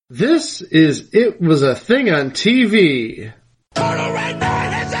This is It Was a Thing on TV. Total Red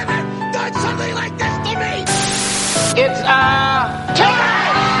Man has ever done something like this to me! It's, time!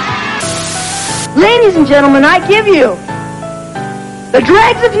 Ladies and gentlemen, I give you the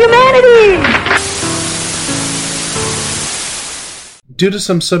dregs of humanity! Due to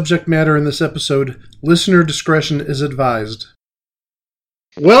some subject matter in this episode, listener discretion is advised.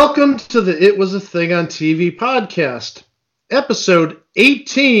 Welcome to the It Was a Thing on TV podcast. Episode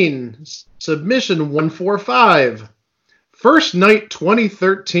 18, Submission 145, First Night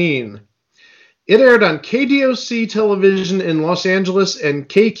 2013. It aired on KDOC television in Los Angeles and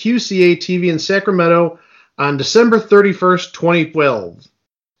KQCA TV in Sacramento on December 31st, 2012.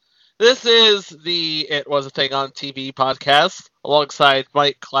 This is the It Was a Thing on TV podcast alongside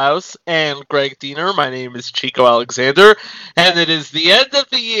Mike Klaus and Greg Diener. My name is Chico Alexander, and it is the end of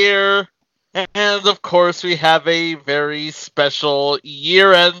the year. And, of course, we have a very special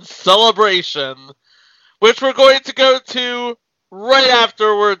year-end celebration, which we're going to go to right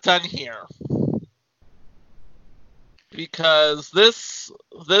after we're done here. Because this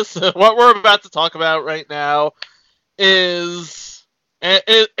what we're about to talk about right now is,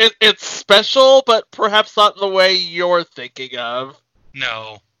 it's special, but perhaps not in the way you're thinking of.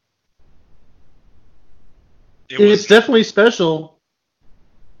 No. It's definitely special.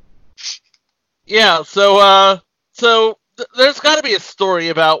 Yeah, so there's got to be a story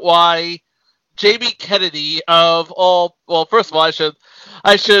about why Jamie Kennedy of all. Well, first of all,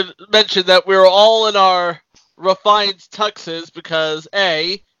 I should mention that we're all in our refined tuxes because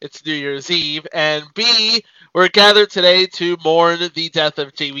A, it's New Year's Eve, and B, we're gathered today to mourn the death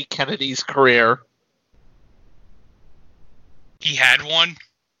of Jamie Kennedy's career. He had one?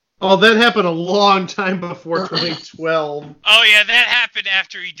 Oh, that happened a long time before 2012. Oh, yeah, that happened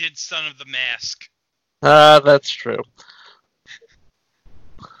after he did Son of the Mask. That's true.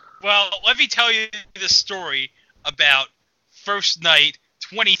 Well, let me tell you the story about First Night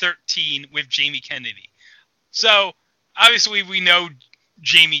 2013 with Jamie Kennedy. So, obviously, we know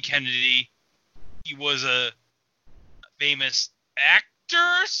Jamie Kennedy. He was a famous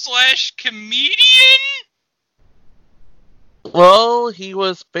actor/comedian? Well, he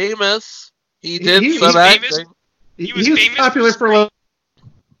was famous. He did some acting. He was popular for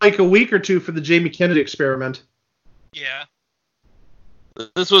like a week or two for the Jamie Kennedy experiment. Yeah.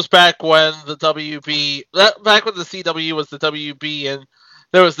 This was back when the WB, back when the CW was the WB, and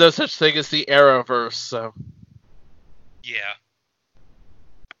there was no such thing as the Arrowverse. So. Yeah.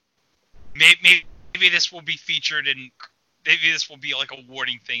 Maybe this will be featured in. Maybe this will be like a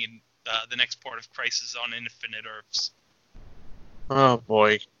warning thing in the next part of Crisis on Infinite Earths. Oh,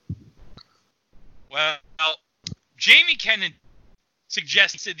 boy. Well, Jamie Kennedy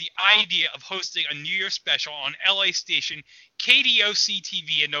suggested the idea of hosting a New Year special on LA station KDOC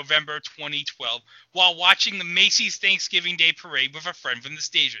TV in November 2012 while watching the Macy's Thanksgiving Day Parade with a friend from the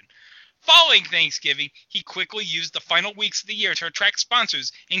station. Following Thanksgiving, he quickly used the final weeks of the year to attract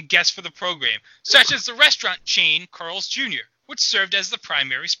sponsors and guests for the program, such as the restaurant chain Carl's Jr., which served as the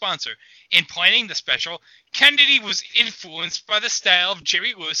primary sponsor. In planning the special, Kennedy was influenced by the style of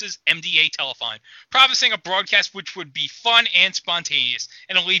Jerry Lewis's MDA Telethon, promising a broadcast which would be fun and spontaneous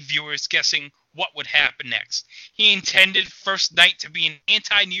and leave viewers guessing what would happen next. He intended First Night to be an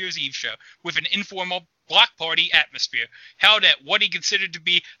anti-New Year's Eve show with an informal block party atmosphere, held at what he considered to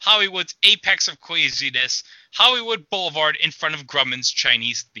be Hollywood's apex of craziness, Hollywood Boulevard in front of Grumman's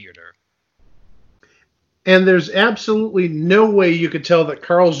Chinese Theater. And there's absolutely no way you could tell that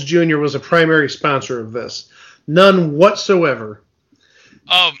Carl's Jr. was a primary sponsor of this. None whatsoever.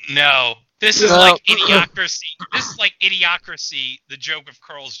 Oh, no. This is like Idiocracy. This is like Idiocracy, the joke of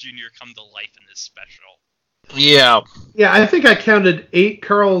Carl's Jr. come to life in this special. Yeah. Yeah, I think I counted 8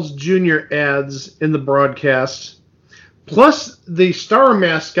 Carl's Jr. ads in the broadcast. Plus, the star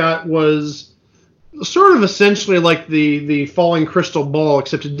mascot was sort of essentially like the falling crystal ball,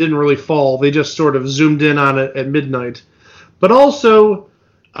 except it didn't really fall. They just sort of zoomed in on it at midnight. But also,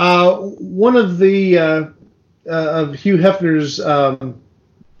 one of the of Hugh Hefner's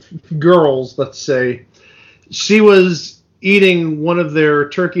girls, let's say, she was eating one of their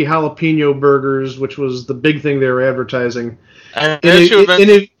turkey jalapeno burgers, which was the big thing they were advertising,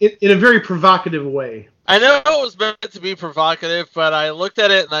 in a very provocative way. I know it was meant to be provocative, but I looked at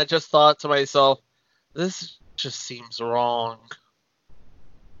it and I just thought to myself, this just seems wrong.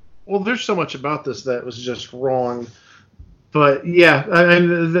 Well, there's so much about this that was just wrong. But yeah,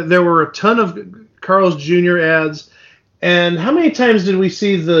 there were a ton of Carl's Jr. ads. And how many times did we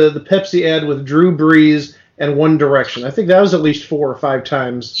see the Pepsi ad with Drew Brees and One Direction? I think that was at least 4 or 5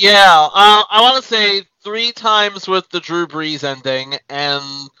 times. Yeah, I want to say 3 times with the Drew Brees ending,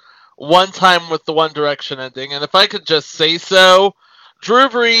 and one time with the One Direction ending, and if I could just say so, Drew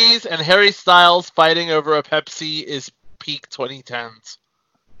Brees and Harry Styles fighting over a Pepsi is peak 2010s.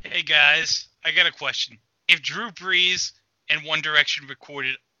 Hey guys, I got a question. If Drew Brees and One Direction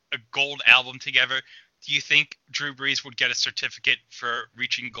recorded a gold album together, do you think Drew Brees would get a certificate for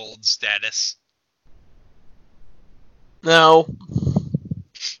reaching gold status? No.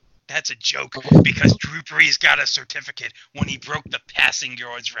 That's a joke, because Drew Brees got a certificate when he broke the passing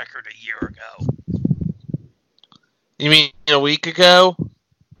yards record a year ago. You mean a week ago?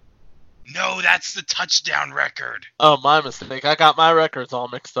 No, that's the touchdown record. Oh, my mistake. I got my records all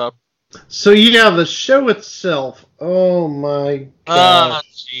mixed up. So yeah, the show itself. Oh my god. Oh,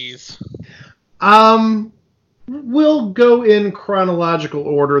 jeez. We'll go in chronological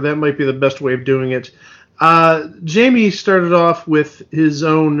order. That might be the best way of doing it. Jamie started off with his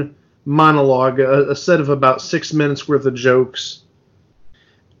own monologue, a set of about 6 minutes worth of jokes.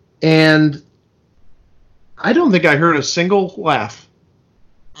 And I don't think I heard a single laugh.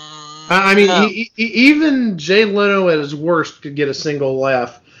 I mean, No. Even Jay Leno at his worst could get a single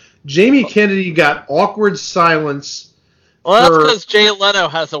laugh. Jamie Kennedy got awkward silence. Well, that's because Jay Leno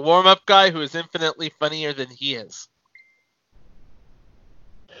has a warm-up guy who is infinitely funnier than he is.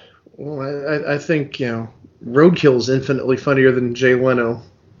 Well, I think, Roadkill is infinitely funnier than Jay Leno.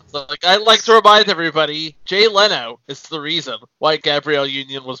 So, I'd like to remind everybody, Jay Leno is the reason why Gabrielle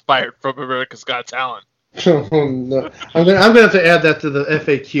Union was fired from America's Got Talent. Oh, no. I'm gonna have to add that to the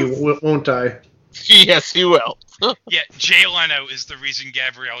FAQ, won't I? Yes, you will. Yeah, Jay Leno is the reason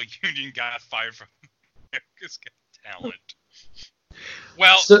Gabrielle Union got fired from America's Got Talent.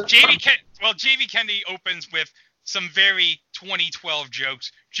 Well, Jamie Kennedy opens with some very 2012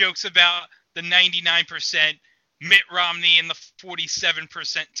 jokes about the 99%, Mitt Romney and the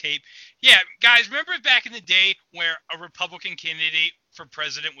 47% tape. Yeah, guys, remember back in the day where a Republican candidate for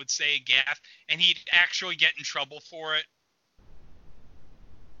president would say a gaffe and he'd actually get in trouble for it?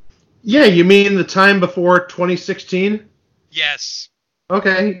 Yeah, you mean the time before 2016? Yes.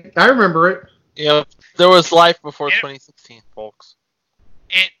 Okay, I remember it. Yep, there was life before 2016, folks.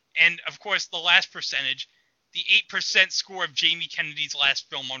 And of course, the last percentage, the 8% score of Jamie Kennedy's last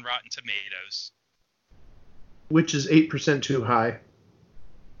film on Rotten Tomatoes. Which is 8% too high.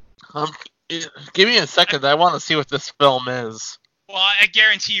 Give me a second. I want to see what this film is. Well, I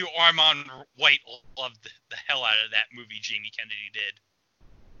guarantee you Armand White loved the hell out of that movie Jamie Kennedy did.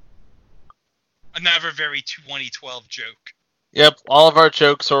 Another very 2012 joke. Yep, all of our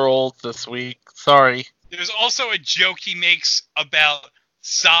jokes are old this week. Sorry. There's also a joke he makes about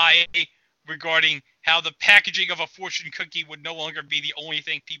Psy regarding how the packaging of a fortune cookie would no longer be the only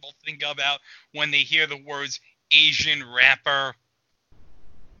thing people think about when they hear the words Asian rapper.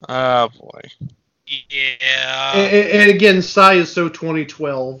 Oh, boy. Yeah. And again, Psy is so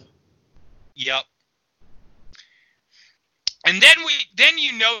 2012. Yep. And then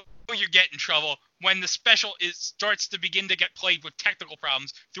you know you get in trouble when the special starts to begin to get plagued with technical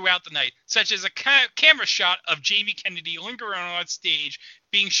problems throughout the night, such as a camera shot of Jamie Kennedy lingering on stage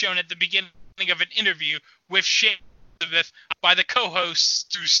being shown at the beginning of an interview with Shane Elizabeth by the co-host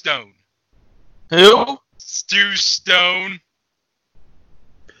Stu Stone. Who? Stu Stone.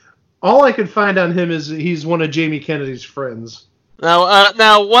 All I could find on him is he's one of Jamie Kennedy's friends. Now,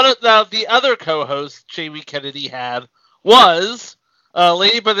 the other co-host Jamie Kennedy had was a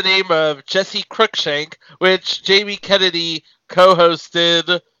lady by the name of Jessie Cruikshank, which Jamie Kennedy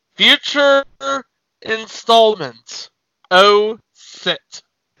co-hosted Future Installment. Oh, sit.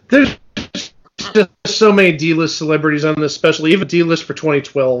 There's just so many D-list celebrities on this special, even D-list for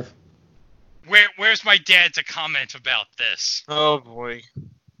 2012. Where's my dad to comment about this? Oh, boy.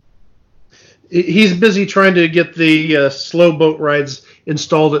 He's busy trying to get the slow boat rides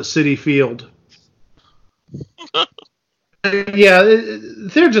installed at Citi Field. Yeah,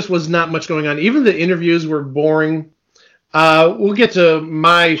 there just was not much going on. Even the interviews were boring. We'll get to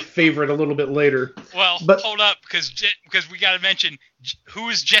my favorite a little bit later. Well, hold up, because we got to mention who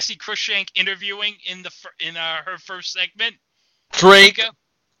is Jessie Cruikshank interviewing in her first segment? Drake,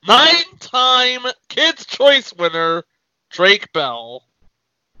 9-time Kids' Choice winner, Drake Bell,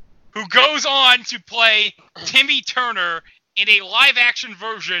 who goes on to play Timmy Turner in a live-action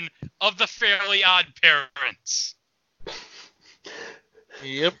version of The Fairly Odd Parents.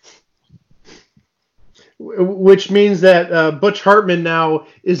 Yep. Which means that Butch Hartman now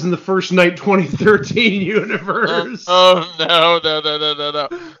is in the First Night 2013 universe. Oh, no.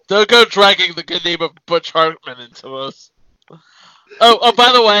 Don't go dragging the good name of Butch Hartman into us. Oh,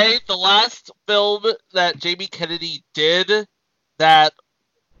 by the way, the last film that Jamie Kennedy did that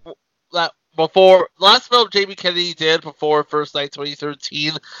last film Jamie Kennedy did before First Night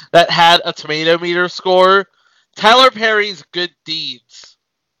 2013 that had a tomato meter score, Tyler Perry's Good Deeds,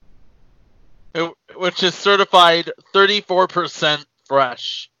 which is certified 34%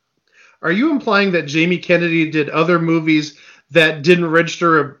 fresh. Are you implying that Jamie Kennedy did other movies that didn't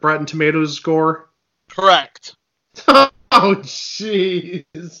register a Rotten Tomatoes score? Correct. Oh,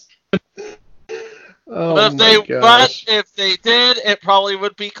 jeez. Oh, but if they did, it probably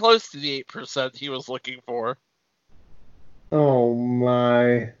would be close to the 8% he was looking for. Oh,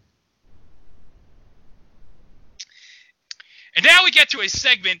 my. And now we get to a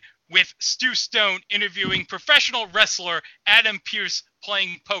segment with Stu Stone interviewing professional wrestler Adam Pearce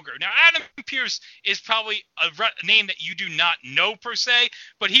playing poker. Now, Adam Pearce is probably a name that you do not know per se,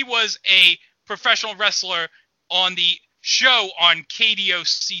 but he was a professional wrestler on the show on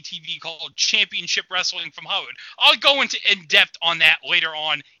KDOC TV called Championship Wrestling from Hollywood. I'll go into in-depth on that later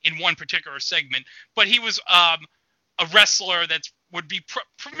on in one particular segment, but he was a wrestler that would be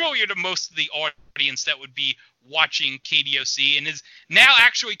familiar to most of the audience that would be watching KDOC, and is now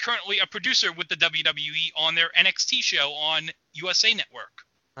actually currently a producer with the WWE on their NXT show on USA Network.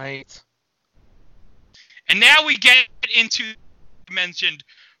 Right. And now we get into the mentioned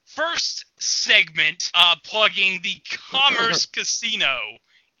first segment, plugging the Commerce Casino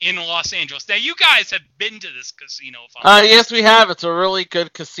in Los Angeles. Now, you guys have been to this casino. Yes, we have. It's a really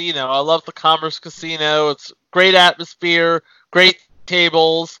good casino. I love the Commerce Casino. It's great atmosphere, great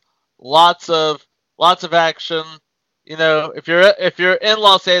tables, lots of action. You know, if you're in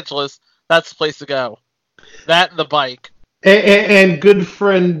Los Angeles, that's the place to go. That and the bike. And good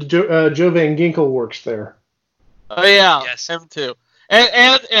friend Joe Van Ginkel works there. Oh yeah, yes. Him too.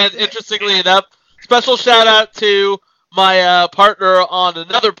 And interestingly enough, special shout out to my partner on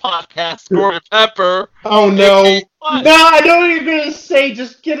another podcast, Gordon Pepper. Oh no! No, I know what you're gonna say.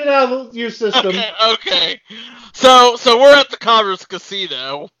 Just get it out of your system. Okay. So we're at the Commerce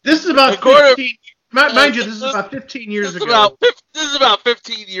Casino. This is about 15. Mind you, this is about 15 years ago. This is about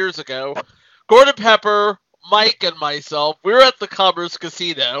 15 years ago. Gordon Pepper, Mike, and myself, we were at the Commerce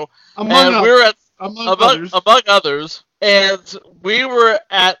Casino, among others, and we were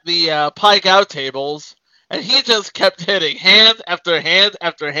at the Pai Gow tables, and he just kept hitting hand after hand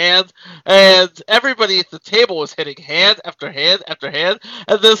after hand, and everybody at the table was hitting hand after hand after hand,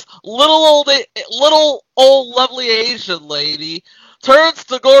 and this little old lovely Asian lady turns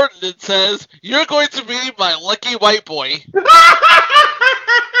to Gordon and says, "You're going to be my lucky white boy."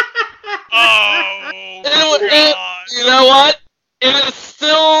 You know what? It is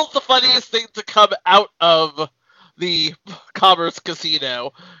still the funniest thing to come out of the Commerce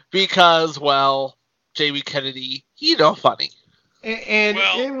Casino because, well, Jamie Kennedy, funny. And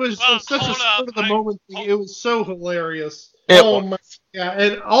it was such a spur of the moment thing. It was so hilarious. My God.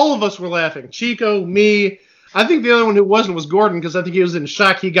 And all of us were laughing. Chico, me. I think the other one who wasn't was Gordon, because I think he was in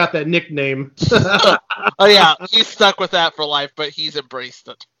shock he got that nickname. Oh yeah, he's stuck with that for life, but he's embraced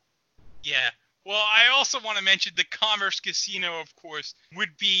it. Yeah. Well, I also want to mention the Commerce Casino, of course,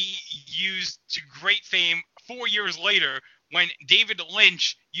 would be used to great fame 4 years later when David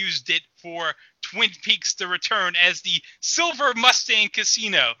Lynch used it for Twin Peaks: The Return as the Silver Mustang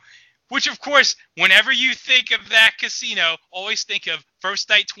Casino. Which, of course, whenever you think of that casino, always think of First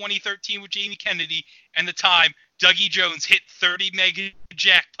Night 2013 with Jamie Kennedy and the time Dougie Jones hit 30 mega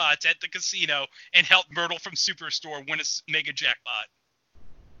jackpots at the casino and helped Myrtle from Superstore win a mega jackpot.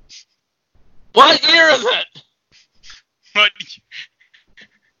 What year is it? But,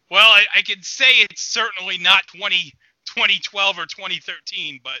 well, I can say it's certainly not 2012 or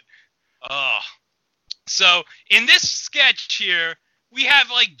 2013, but, So, in this sketch here, we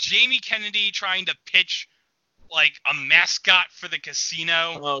have, Jamie Kennedy trying to pitch, a mascot for the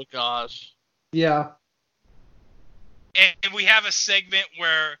casino. Oh, gosh. Yeah. And we have a segment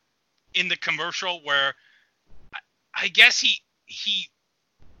where, in the commercial, where I guess he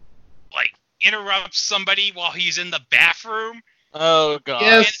interrupts somebody while he's in the bathroom. Oh, God.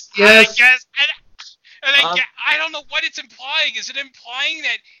 Yes. I don't know what it's implying. Is it implying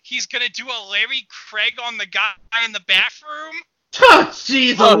that he's going to do a Larry Craig on the guy in the bathroom? Oh,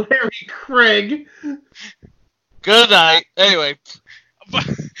 jeez, Larry Craig. Good night. Anyway.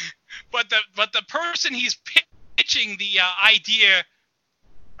 But the person he's pitching the idea,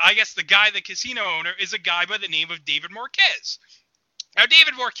 I guess the casino owner, is a guy by the name of David Marquez. Now,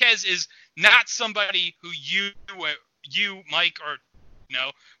 David Marquez is not somebody who you, Mike, or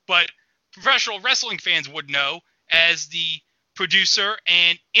know, but professional wrestling fans would know as the producer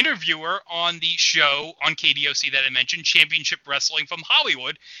and interviewer on the show on KDOC that I mentioned, Championship Wrestling from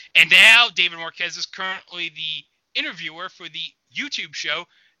Hollywood. And now David Marquez is currently the interviewer for the YouTube show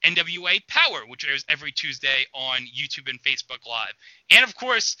NWA Power, which airs every Tuesday on YouTube and Facebook Live. And, of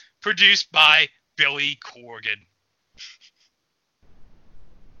course, produced by Billy Corgan.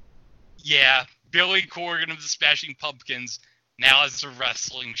 Yeah, Billy Corgan of the Smashing Pumpkins now has a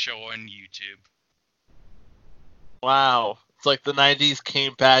wrestling show on YouTube. Wow. It's like the 90s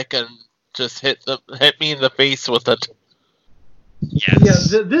came back and just hit me in the face with it.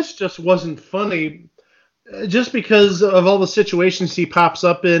 Yes. Yeah, this just wasn't funny just because of all the situations he pops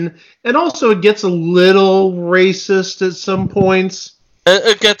up in, and also it gets a little racist at some points.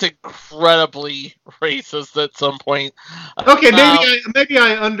 It gets incredibly racist at some point. Okay, maybe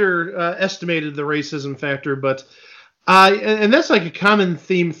I underestimated the racism factor, but and that's like a common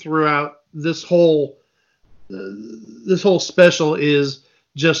theme throughout this whole special is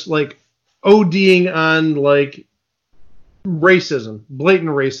just like ODing on like racism, blatant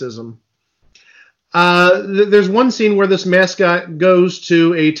racism. There's one scene where this mascot goes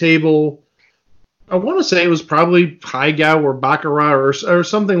to a table. I want to say it was probably Haigao or Baccarat or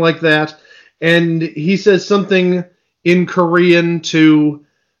something like that, and he says something in Korean to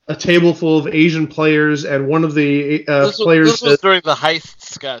a table full of Asian players, and one of the players this was during the heist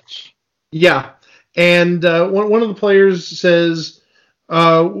sketch. Yeah, and one of the players says,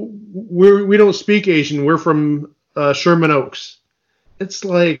 we don't speak Asian, we're from Sherman Oaks. It's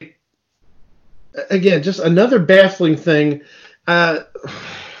like, again, just another baffling thing.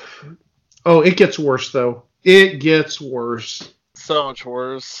 It gets worse, though. It gets worse. So much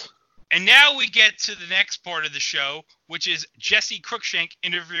worse. And now we get to the next part of the show, which is Jesse Cruikshank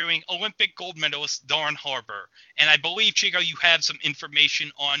interviewing Olympic gold medalist Dawn Harper. And I believe, Chico, you have some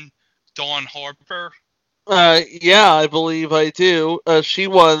information on Dawn Harper. Yeah, I believe I do. She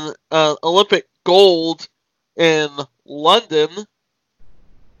won Olympic gold in London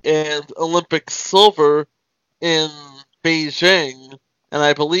and Olympic silver in Beijing. And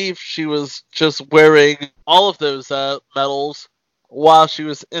I believe she was just wearing all of those medals while she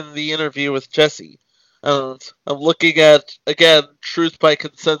was in the interview with Jesse. And I'm looking at, again, Truth by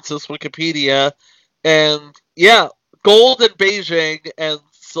Consensus Wikipedia, and yeah, gold in Beijing and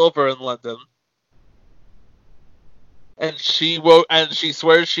silver in London. And she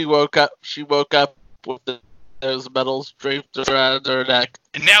swears she woke up with those medals draped around her neck.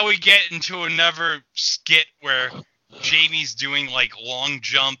 And now we get into another skit where Jamie's doing like long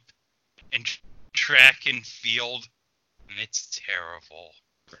jump and track and field, and it's terrible.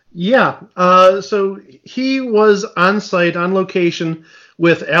 Yeah, so he was on site, on location,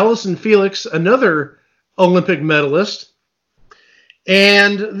 with Allison Felix, another Olympic medalist,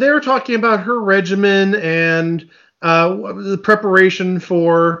 and they're talking about her regimen and the preparation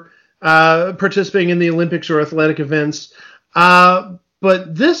for participating in the Olympics or athletic events.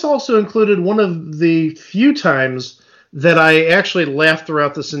 But this also included one of the few times that I actually laughed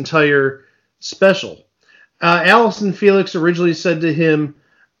throughout this entire special. Allison Felix originally said to him,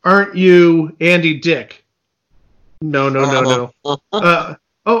 "Aren't you Andy Dick?" No.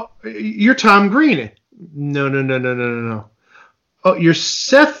 Oh, you're Tom Green. No. Oh, you're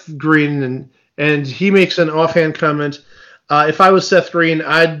Seth Green, and he makes an offhand comment. If I was Seth Green,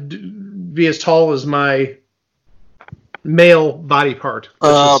 I'd be as tall as my male body part.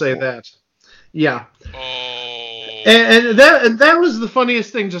 Let's just say that. Yeah. And that was the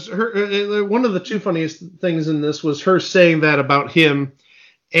funniest thing. Just her. One of the two funniest things in this was her saying that about him,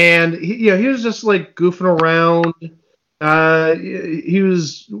 and he was just like goofing around. He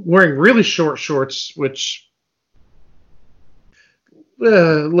was wearing really short shorts, which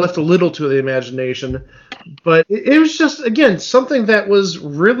left a little to the imagination. But it was just, again, something that was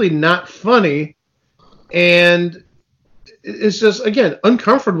really not funny, and it's just, again,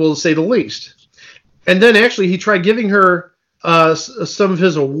 uncomfortable to say the least. And then actually he tried giving her some of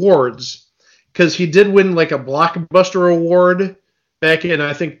his awards, because he did win like a Blockbuster award back in,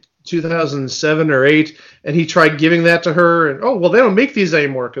 I think, 2007 or 8, and he tried giving that to her, and they don't make these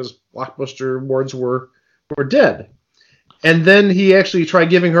anymore because Blockbuster awards were dead. And then he actually tried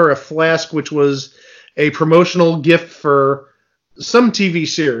giving her a flask, which was a promotional gift for some TV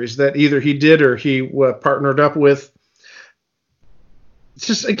series that either he did or he partnered up with. It's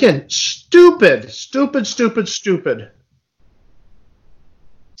just, again, stupid. So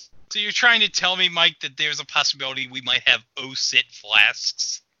you're trying to tell me, Mike, that there's a possibility we might have O-Sit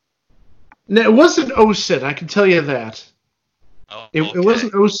flasks? No, it wasn't O-Sit, I can tell you that. Oh, it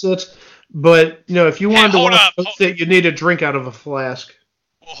wasn't O-Sit, but if you wanted to watch O-Sit, you need a drink out of a flask.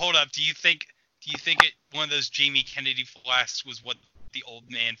 Well, hold up. Do you think one of those Jamie Kennedy flasks was what the old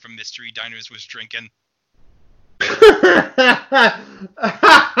man from Mystery Diners was drinking?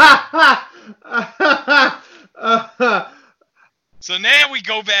 So now we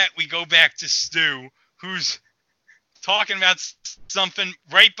go back to Stu, who's talking about something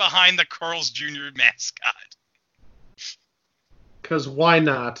right behind the Carl's Jr. mascot. Because why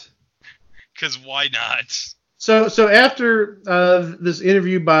not? Because why not? So after this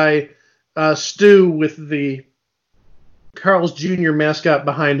interview by Stu with the Carl's Jr. mascot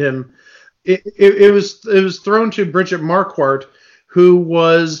behind him, it was thrown to Bridget Marquardt, who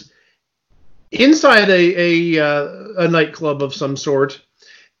was inside a nightclub of some sort.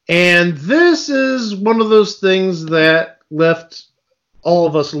 And this is one of those things that left all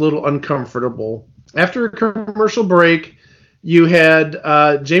of us a little uncomfortable. After a commercial break, you had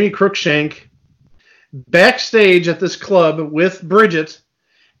Jamie Cruikshank backstage at this club with Bridget,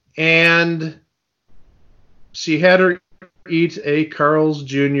 and she had her eat a Carl's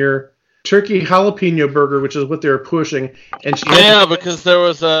Jr. turkey jalapeno burger, which is what they were pushing. And because there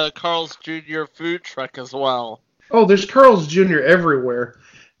was a Carl's Jr. food truck as well. Oh, there's Carl's Jr. everywhere.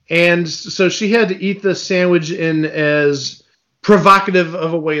 And so she had to eat the sandwich in as provocative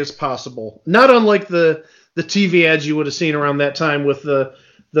of a way as possible. Not unlike the TV ads you would have seen around that time with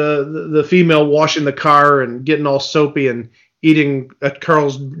the female washing the car and getting all soapy and eating a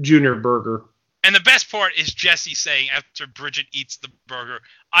Carl's Jr. burger. And the best part is Jesse saying after Bridget eats the burger,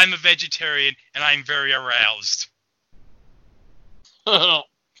 "I'm a vegetarian and I'm very aroused." I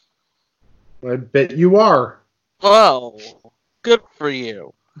bet you are. Well, good for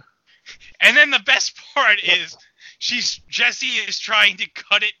you. And then the best part is Jesse is trying to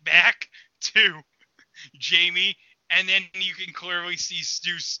cut it back to Jamie, and then you can clearly see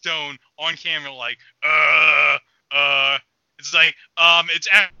Stu Stone on camera like, it's like, it's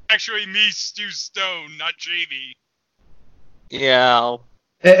actually me, Stu Stone, not Jamie. Yeah.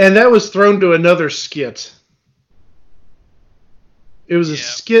 And that was thrown to another skit. It was a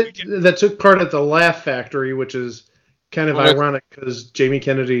skit that took part at the Laugh Factory, which is kind of ironic because Jamie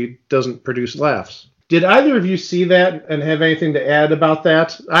Kennedy doesn't produce laughs. Did either of you see that and have anything to add about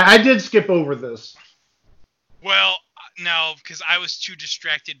that? I did skip over this. Well, no, because I was too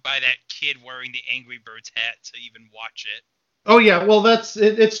distracted by that kid wearing the Angry Birds hat to even watch it. Oh, yeah, well,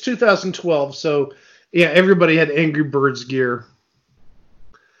 it's 2012, so, yeah, everybody had Angry Birds gear.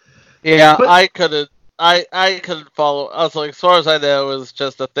 Yeah, but I couldn't follow. I was like, as far as I know, it was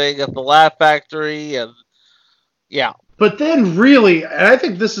just a thing at the Laugh Factory, and yeah. But then, really, I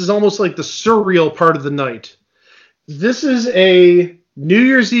think this is almost like the surreal part of the night. This is a New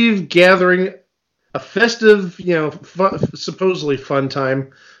Year's Eve gathering, a festive, supposedly fun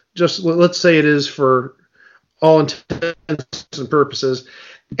time. Just let's say it is for all intents and purposes.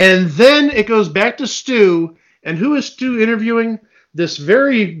 And then it goes back to Stu, and who is Stu interviewing? This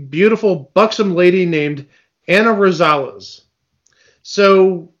very beautiful, buxom lady named Anna Rosales.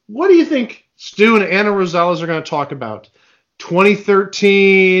 So, what do you think Stu and Anna Rosales are going to talk about?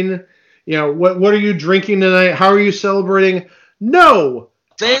 2013, what are you drinking tonight? How are you celebrating? No!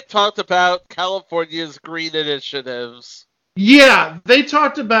 They talked about California's green initiatives. Yeah, they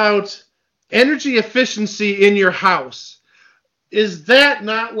talked about energy efficiency in your house. Is that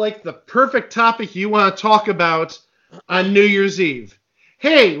not like the perfect topic you want to talk about on New Year's Eve?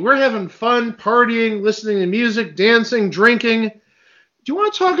 Hey, we're having fun, partying, listening to music, dancing, drinking. Do you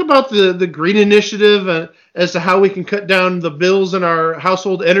want to talk about the green initiative as to how we can cut down the bills in our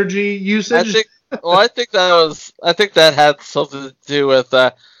household energy usage? I think that had something to do with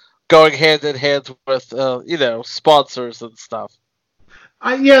going hand in hand with sponsors and stuff.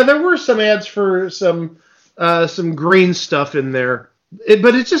 Yeah, there were some ads for some green stuff in there,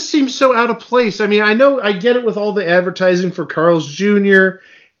 but it just seems so out of place. I mean, I get it with all the advertising for Carl's Jr.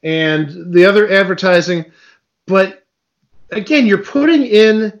 and the other advertising, but again, you're putting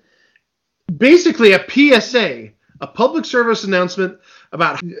in basically a PSA, a public service announcement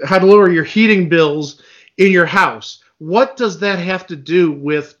about how to lower your heating bills in your house. What does that have to do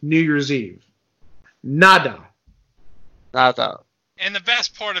with New Year's Eve? Nada. And the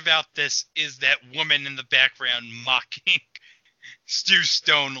best part about this is that woman in the background mocking Stu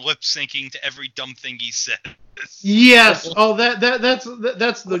Stone, lip syncing to every dumb thing he says. Yes. Oh,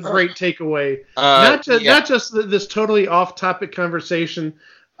 that's the great takeaway. Not just this totally off-topic conversation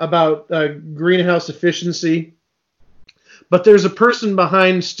about greenhouse efficiency, but there's a person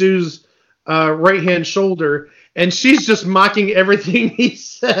behind Stu's right-hand shoulder, and she's just mocking everything he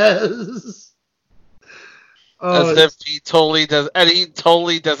says. As if he totally does, and he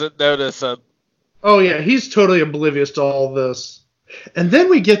totally doesn't notice it. Oh yeah, he's totally oblivious to all this. And then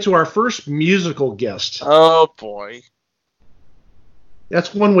we get to our first musical guest. Oh boy.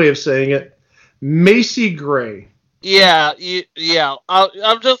 That's one way of saying it. Macy Gray. Yeah.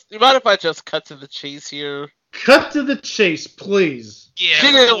 I'm just. You mind if I just cut to the chase here? Cut to the chase, please. Yeah,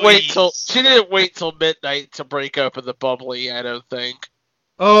 She didn't please. wait till midnight to break open the bubbly, I don't think.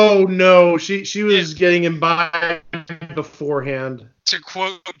 Oh no, she was getting imbibed beforehand. To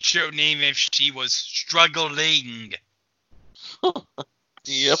quote Joe Namath, she was struggling.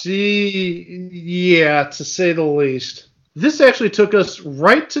 Yep. Yeah, to say the least. This actually took us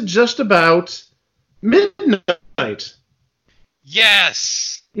right to just about midnight.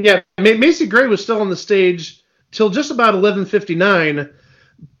 Yes. Yeah, Macy Gray was still on the stage till just about 11:59,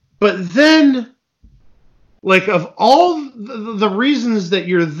 but then, like, of all the reasons that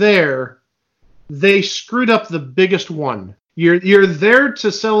you're there, they screwed up the biggest one. You're there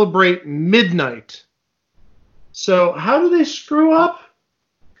to celebrate midnight. So how do they screw up?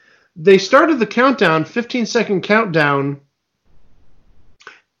 They started the countdown, 15-second countdown,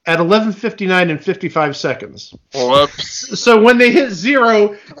 at 11:59 and 55 seconds. Whoops. So when they hit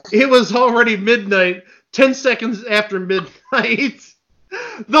 0, it was already midnight, 10 seconds after midnight.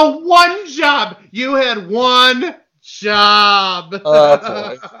 The one job! You had one job! Oh,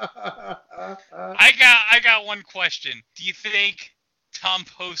 boy. I got one question. Do you think Tom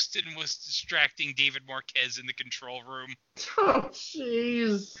Poston was distracting David Marquez in the control room? Oh,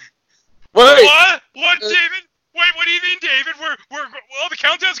 jeez. Wait! What, David? Wait, what do you mean, David? The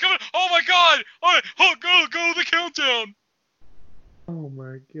countdown's coming. Oh my God! Go the countdown. Oh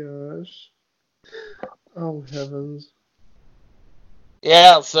my gosh. Oh heavens.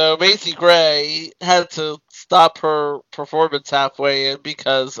 Yeah, so Macy Gray had to stop her performance halfway in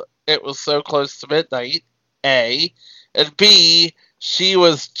because it was so close to midnight, A. And B, she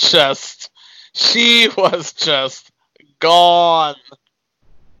was just gone.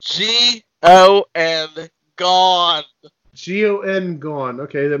 G-O-N, gone. G-O-N gone.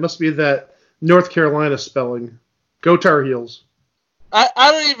 Okay, that must be that North Carolina spelling. Go Tar Heels. I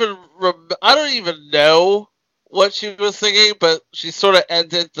don't even know what she was singing, but she sort of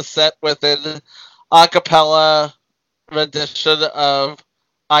ended the set with an a cappella rendition of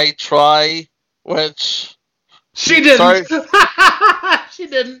 "I Try," which she didn't. Sorry. She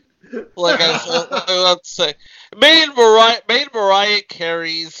didn't. Like I said, let's say made Mariah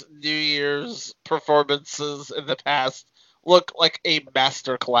Carey's New Year's performances in the past look like a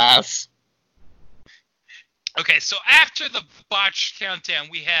masterclass. Okay, so after the botched countdown,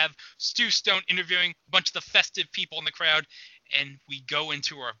 we have Stu Stone interviewing a bunch of the festive people in the crowd, and we go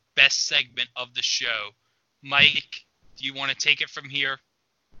into our best segment of the show. Mike, do you want to take it from here?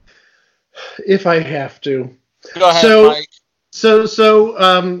 If I have to. Go ahead, Mike. So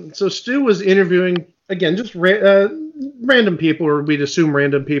Stu was interviewing, again, just random people, or we'd assume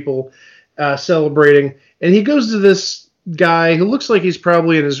random people, celebrating. And he goes to this guy who looks like he's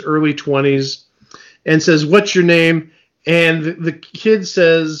probably in his early 20s and says, "What's your name?" And the kid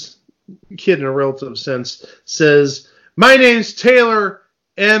says, kid in a relative sense, says, "My name's Taylor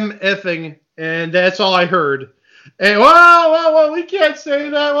M. Effing," and that's all I heard. And whoa, we can't say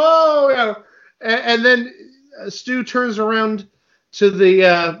that. Whoa. And then Stu turns around to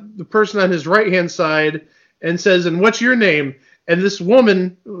the person on his right-hand side and says, "And what's your name?" And this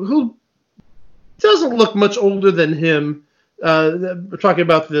woman, who doesn't look much older than him, we're talking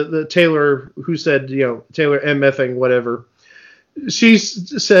about the Taylor who said, Taylor M. Effing, whatever. She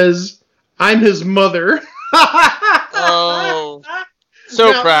says, "I'm his mother." Oh,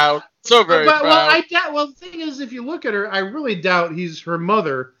 so proud. So very proud. Well, the thing is, if you look at her, I really doubt he's her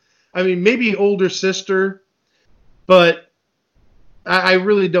mother. I mean, maybe older sister, but I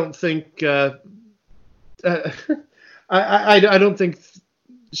really don't think. I don't think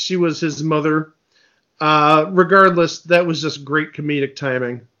she was his mother. Regardless, that was just great comedic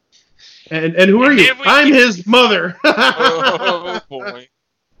timing. And who are you? I'm his mother. Oh boy.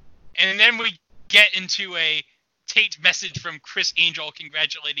 And then we get into a taped message from Chris Angel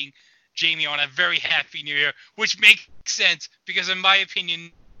congratulating Jamie on a very happy New Year, which makes sense because, in my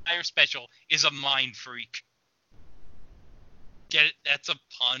opinion, Fire Special is a mind freak. Get it? That's a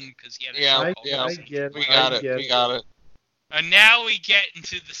pun because he had a show called I get We got it. And now we get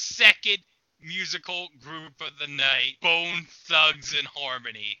into the second musical group of the night, Bone Thugs and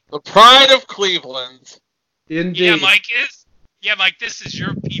Harmony. The pride of Cleveland. Indeed. Yeah, Mike, this is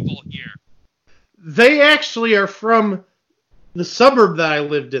your people here. They actually are from the suburb that I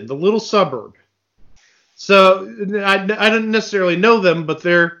lived in, the little suburb. So I don't necessarily know them, but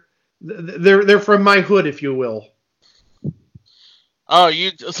they're from my hood, if you will. Oh,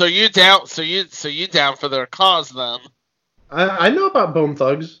 you down for their cause then? I know about Bone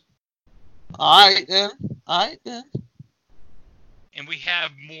Thugs. I did. And we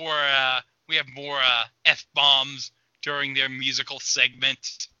have more F-bombs during their musical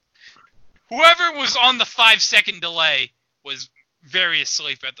segment. whoever was on the 5-second delay was very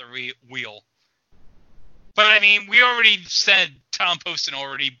asleep at the wheel. But I mean, we already said Tom Poston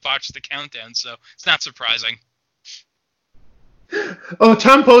already botched the countdown, so it's not surprising. Oh,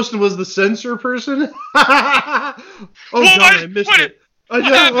 Tom Poston was the censor person? Oh, Well, God, I missed it. I'm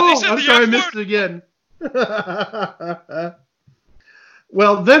sorry, I missed it again.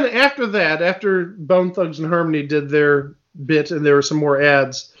 Well, then after that, after Bone Thugs and Harmony did their bit and there were some more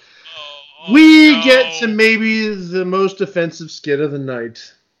ads, we get to maybe the most offensive skit of the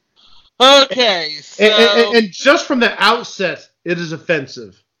night. Okay, so... And just from the outset, it is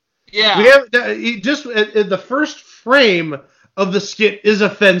offensive. Yeah. We have, just the first frame of the skit is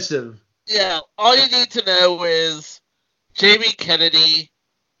offensive. Yeah, all you need to know is Jamie Kennedy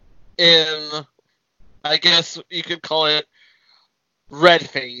in, I guess you could call it, red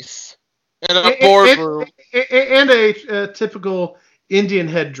face in a boardroom. And a typical Indian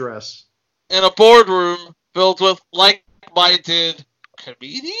headdress. In a boardroom filled with like-minded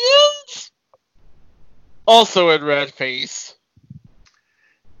comedians? Also in red face.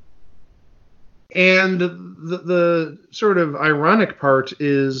 And the sort of ironic part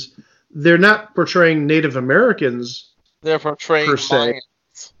is they're not portraying Native Americans. They're portraying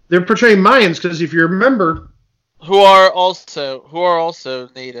Mayans. They're portraying Mayans because if you remember, who are also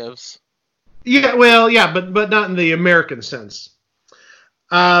natives. Yeah, well, yeah, but not in the American sense.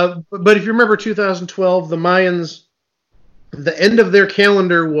 But if you remember 2012, the Mayans, the end of their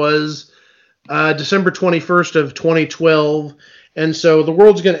calendar was December 21st of 2012, and so the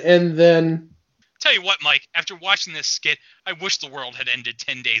world's going to end then. Tell you what, Mike, after watching this skit, I wish the world had ended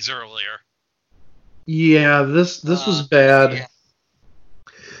 10 days earlier. Yeah, this was bad. Yeah.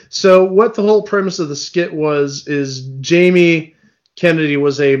 So what the whole premise of the skit is Jamie Kennedy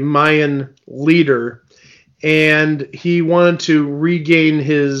was a Mayan leader, and he wanted to regain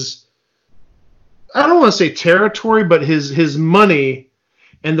his, I don't want to say territory, but his money,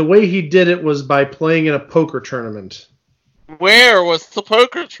 and the way he did it was by playing in a poker tournament. Where was the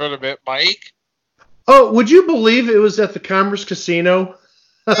poker tournament, Mike? Oh, would you believe it was at the Commerce Casino?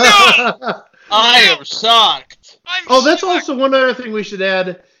 No! I am shocked. That's also one other thing we should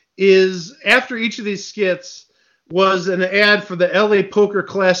add is after each of these skits was an ad for the LA Poker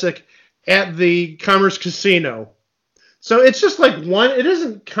Classic at the Commerce Casino. So it's just like it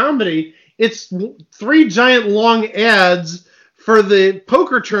isn't comedy. It's 3 giant long ads for the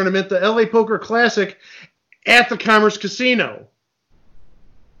poker tournament, the LA Poker Classic, at the Commerce Casino.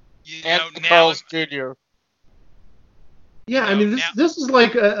 And Carl's Jr. Yeah, I mean, this is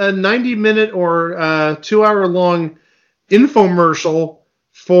like a 90-minute or 2-hour-long infomercial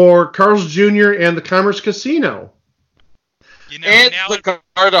for Carl's Jr. and the Commerce Casino. And the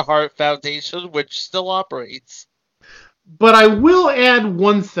Garda Hart Foundation, which still operates. But I will add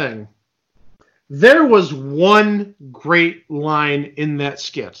one thing. There was one great line in that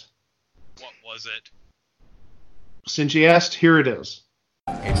skit. What was it? Since you asked, here it is.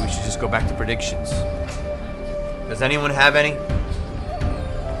 Maybe we should just go back to predictions. Does anyone have any?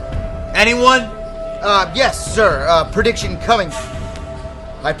 Anyone? Yes, sir. Prediction coming.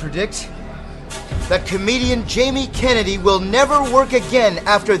 I predict that comedian Jamie Kennedy will never work again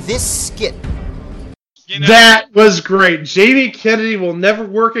after this skit. That was great. Jamie Kennedy will never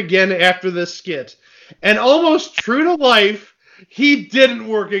work again after this skit. And almost true to life, he didn't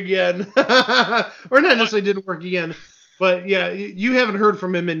work again. Or not necessarily didn't work again, but yeah, you haven't heard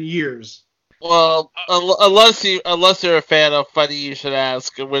from him in years. Well, unless you're a fan of Funny You Should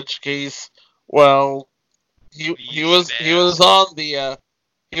Ask, in which case, well, he was on the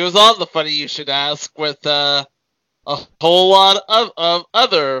Funny You Should Ask with a whole lot of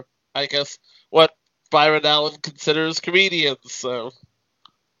other, I guess, what Byron Allen considers comedians. So,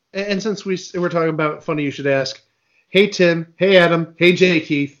 and since we're talking about Funny You Should Ask, hey Tim, hey Adam, hey Jay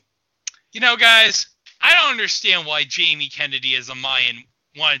Keith. You know, guys, I don't understand why Jamie Kennedy as a Mayan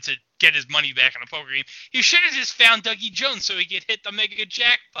wanted to get his money back on a poker game. He should have just found Dougie Jones so he could hit the mega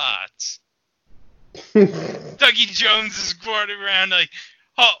jackpots. Dougie Jones is going around like,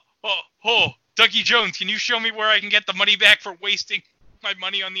 oh, Dougie Jones, can you show me where I can get the money back for wasting my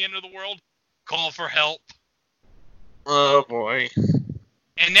money on the end of the world? Call for help. Oh, boy.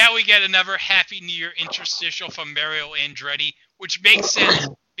 And now we get another Happy New Year interstitial from Mario Andretti, which makes sense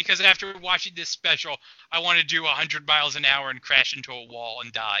because after watching this special, I want to do 100 miles an hour and crash into a wall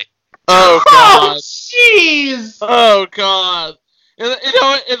and die. Oh, God. Jeez! Oh, God.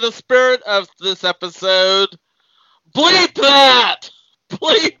 In the spirit of this episode, bleep that!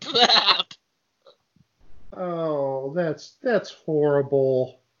 Bleep that! Oh, that's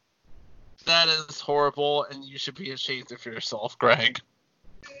horrible. That is horrible, and you should be ashamed of yourself, Greg.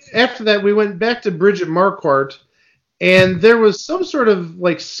 after that, we went back to Bridget Marquardt, and there was some sort of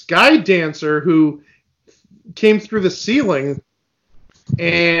like sky dancer who came through the ceiling,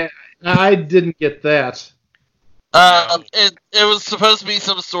 and I didn't get that. It was supposed to be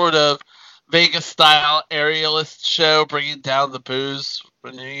some sort of Vegas-style aerialist show bringing down the booze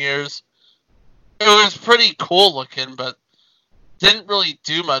for New Year's. It was pretty cool looking, but didn't really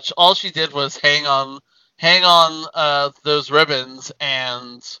do much. All she did was hang on those ribbons,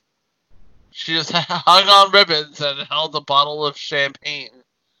 and she just hung on ribbons and held a bottle of champagne.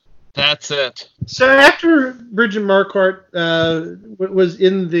 That's it. So after Bridget Marquardt was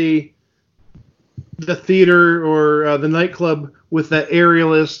in the theater or the nightclub with that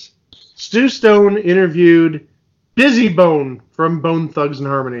aerialist, Stu Stone interviewed Busy Bone from Bone Thugs and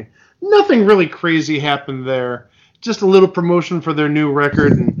Harmony. Nothing really crazy happened there. Just a little promotion for their new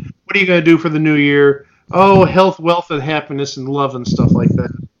record and what are you going to do for the new year? Oh, health, wealth, and happiness and love and stuff like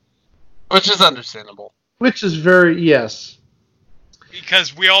that. Which is understandable. Which is very, yes.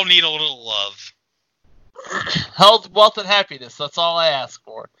 Because we all need a little love. Health, wealth, and happiness. That's all I ask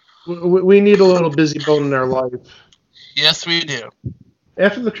for. We need a little Busy Bone in our life. Yes, we do.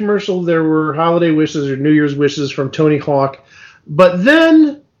 After the commercial, there were holiday wishes or New Year's wishes from Tony Hawk. But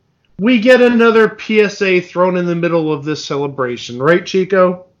then we get another PSA thrown in the middle of this celebration. Right,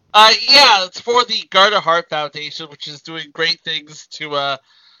 Chico? Yeah, it's for the Garda Hart Foundation, which is doing great things to,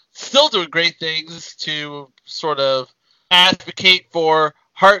 still doing great things to sort of advocate for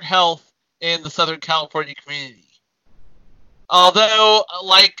heart health in the Southern California community. Although,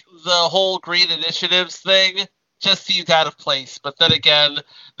 like the whole Green Initiatives thing, just seemed out of place. But then again,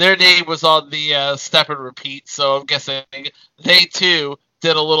 their name was on the step and repeat, so I'm guessing they too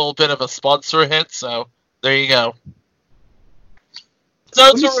did a little bit of a sponsor hit, so there you go.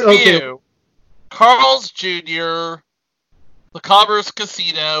 So to review, Carl's Jr., the Commerce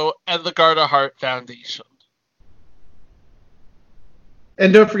Casino, and the Garda Hart Foundation.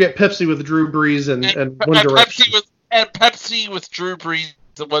 And don't forget Pepsi with Drew Brees and One Direction. Pepsi with Drew Brees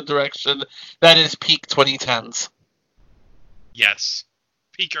in One Direction. That is peak 2010s. Yes.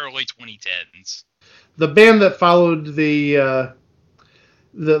 Peak early 2010s. The band that followed the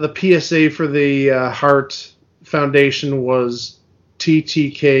PSA for the Hart Foundation was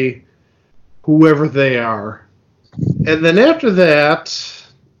TTK, whoever they are. And then after that...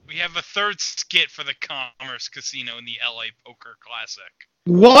 We have a third skit for the Commerce Casino in the LA Poker Classic.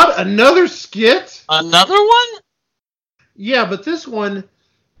 What? Another skit? Another one? Yeah, but this one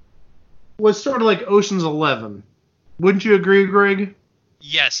was sort of like Ocean's 11. Wouldn't you agree, Greg?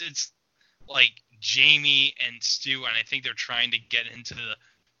 Yes, it's like Jamie and Stu, and I think they're trying to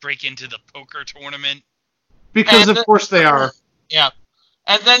break into the poker tournament. Because of course they are. Yeah.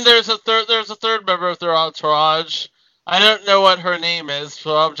 And then there's a third member of their entourage. I don't know what her name is,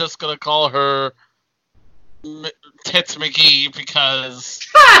 so I'm just gonna call her Tits McGee because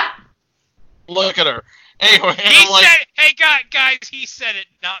look at her. Anyway, hey guys, he said it,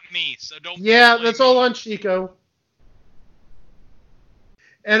 not me. So don't. Yeah, that's all on Chico.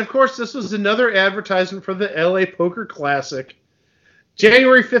 And of course, this was another advertisement for the LA Poker Classic,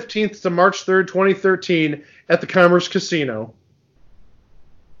 January 15th to March 3rd, 2013, at the Commerce Casino.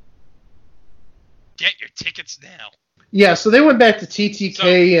 Get your tickets now. Yeah, so they went back to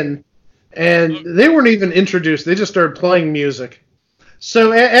TTK and they weren't even introduced. They just started playing music.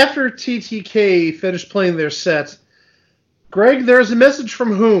 So after TTK finished playing their set, Greg, there's a message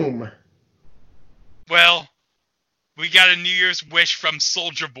from whom? Well, we got a New Year's wish from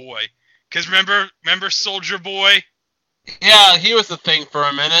Soulja Boy. Because remember Soulja Boy? Yeah, he was a thing for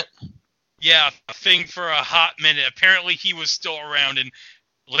a minute. Yeah, a thing for a hot minute. Apparently he was still around in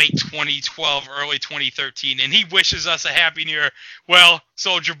late 2012, early 2013, and he wishes us a happy new year. Well,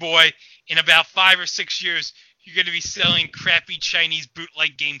 Soulja Boy, in about 5 or 6 years, you're going to be selling crappy Chinese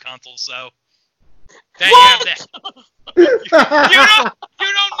bootleg game consoles, so there you have that. you don't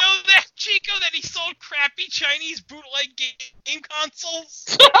know that, Chico, that he sold crappy Chinese bootleg game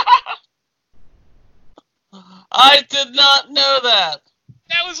consoles? I did not know that.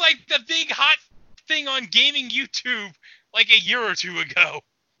 That was like the big hot thing on gaming YouTube like a year or two ago.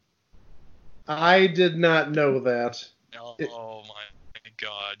 I did not know that. Oh my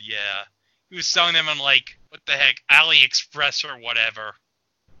god, yeah. He was selling them on like, what the heck, AliExpress or whatever.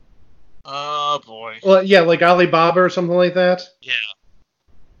 Oh boy. Well, yeah, like Alibaba or something like that? Yeah.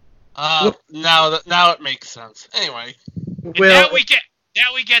 Now it makes sense. Anyway. Well,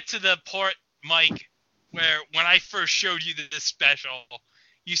 now we get to the part, Mike, where when I first showed you this special,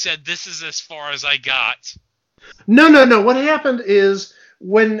 you said this is as far as I got. No. What happened is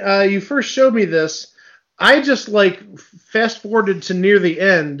when you first showed me this, I just fast forwarded to near the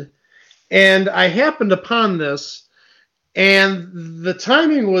end, and I happened upon this, and the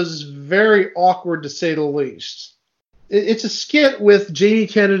timing was very awkward to say the least. It's a skit with Jamie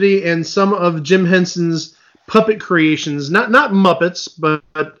Kennedy and some of Jim Henson's puppet creations, not Muppets, but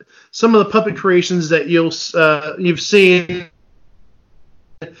some of the puppet creations that you've seen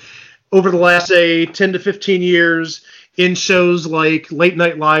over the last, say, 10 to 15 years in shows like Late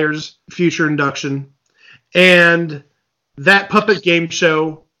Night Liars, Future Induction, and That Puppet Game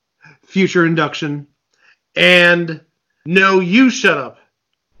Show, Future Induction, and No, You Shut Up.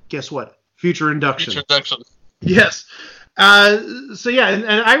 Guess what? Future Induction. Future Induction. Yes. So yeah, and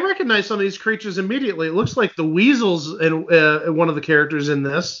I recognize some of these creatures immediately. It looks like the Weasel's in one of the characters in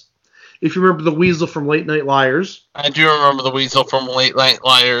this. If you remember the Weasel from Late Night Liars. I do remember the Weasel from Late Night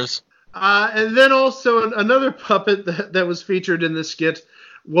Liars. And then also another puppet that was featured in this skit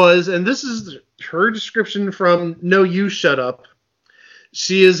was, and this is her description from No, You Shut Up.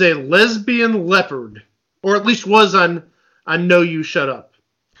 She is a lesbian leopard, or at least was on No, You Shut Up.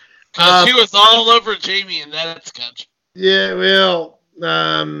 She was all over Jamie in that sketch. Yeah, well,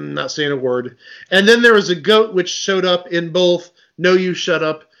 I'm not saying a word. And then there was a goat which showed up in both No, You Shut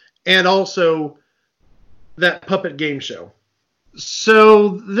Up and also That Puppet Game Show.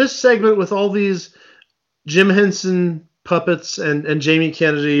 So this segment with all these Jim Henson puppets and Jamie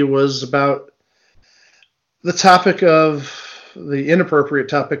Kennedy was about the topic of, the inappropriate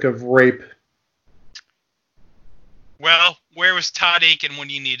topic of rape. Well, where was Todd Aiken when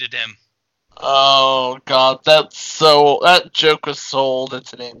you needed him? Oh, God, that joke was sold.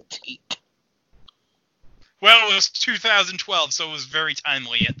 It's an antique. Well, it was 2012, so it was very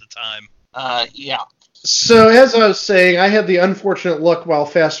timely at the time. Yeah. So, as I was saying, I had the unfortunate luck while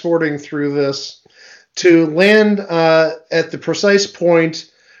fast-forwarding through this to land at the precise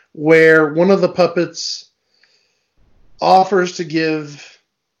point where one of the puppets offers to give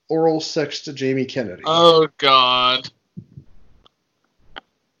oral sex to Jamie Kennedy. Oh, God.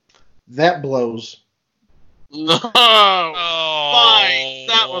 That blows. No! Oh. Mike,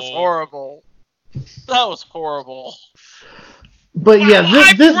 that was horrible. That was horrible. But Wow, yeah,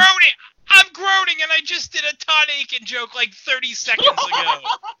 I'm groaning, and I just did a Todd Aiken joke like 30 seconds ago.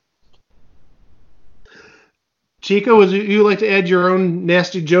 Chico, would you like to add your own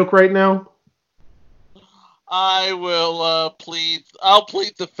nasty joke right now? I will plead. I'll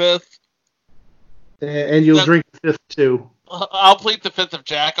plead the fifth. And you'll drink the fifth too. I'll plead the fifth of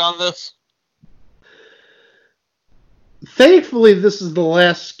Jack on this. Thankfully, this is the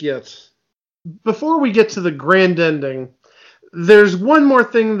last skit. Before we get to the grand ending, there's one more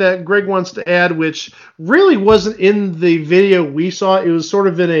thing that Greg wants to add, which really wasn't in the video we saw. It was sort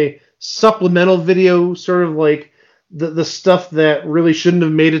of in a supplemental video, sort of like the stuff that really shouldn't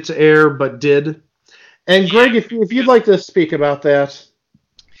have made it to air, but did. And Greg, if you'd like to speak about that.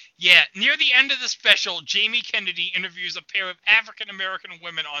 Yeah, near the end of the special, Jamie Kennedy interviews a pair of African-American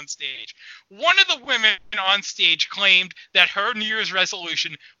women on stage. One of the women on stage claimed that her New Year's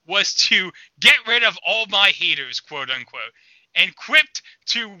resolution was to get rid of all my haters, quote-unquote, and quipped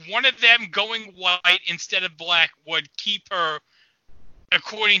to one of them going white instead of black would keep her,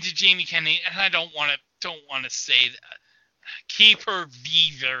 according to Jamie Kennedy, and I don't want to say that, keep her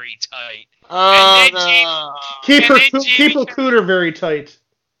V very tight. Keep her cooter very tight.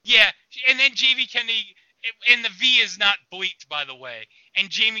 Yeah, and then Jamie Kennedy, and the V is not bleeped, by the way, and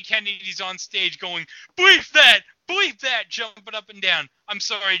Jamie Kennedy's on stage going, bleep that, jumping up and down. I'm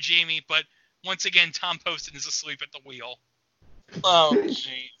sorry, Jamie, but once again, Tom Poston is asleep at the wheel. Oh,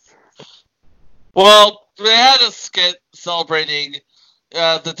 jeez. Well, they had a skit celebrating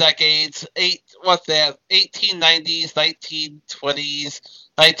the decades, 1890s, 1920s,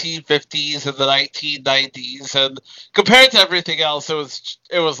 1950s, and the 1990s, and compared to everything else,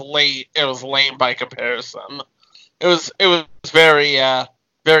 it was lame by comparison. It was very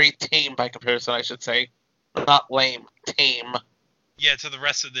very tame by comparison, I should say. Not lame, tame. Yeah, to the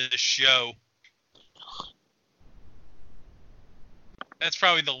rest of the show. That's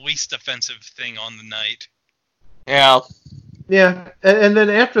probably the least offensive thing on the night. Yeah. Yeah, and then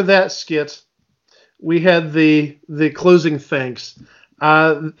after that skit, we had the closing thanks.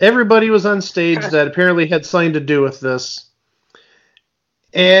 Everybody was on stage that apparently had something to do with this.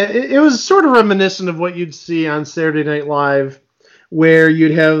 And it was sort of reminiscent of what you'd see on Saturday Night Live, where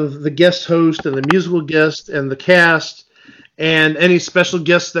you'd have the guest host and the musical guest and the cast and any special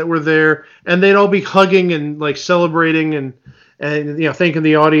guests that were there, and they'd all be hugging and like celebrating and thanking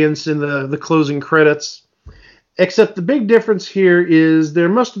the audience in the closing credits. Except the big difference here is there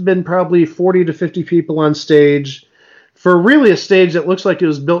must have been probably 40 to 50 people on stage for really a stage that looks like it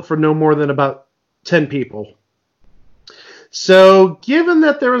was built for no more than about 10 people. So, given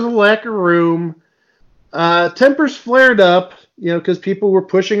that there was a lack of room, tempers flared up, because people were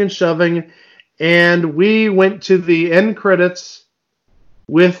pushing and shoving, and we went to the end credits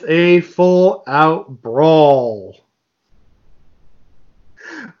with a full-out brawl.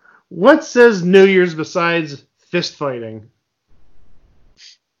 What says New Year's besides fist fighting?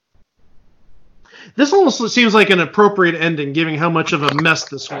 This almost seems like an appropriate ending, given how much of a mess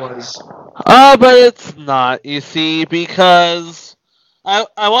this was. But it's not, you see, because I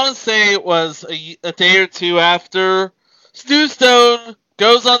want to say it was a day or two after Stu Stone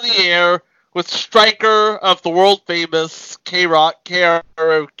goes on the air with striker of the world-famous K-Rock,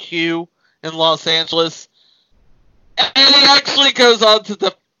 KROQ in Los Angeles, and he actually goes on to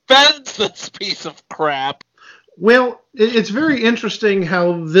defend this piece of crap. Well, it's very interesting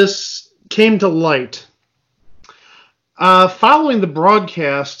how this came to light. Following the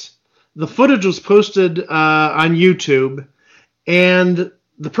broadcast, the footage was posted on YouTube, and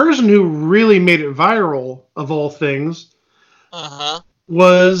the person who really made it viral, of all things,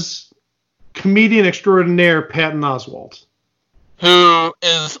 was comedian extraordinaire Patton Oswalt. Who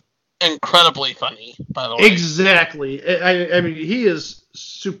is incredibly funny, by the way. Exactly. I mean, he is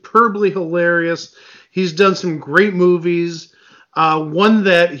superbly hilarious. He's done some great movies. One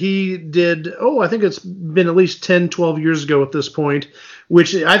that he did, I think it's been at least 10, 12 years ago at this point,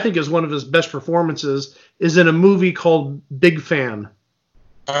 which I think is one of his best performances, is in a movie called Big Fan.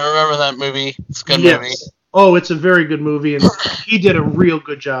 I remember that movie. It's a good movie. Oh, it's a very good movie, and he did a real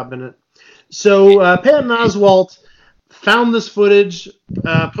good job in it. So Patton Oswalt found this footage,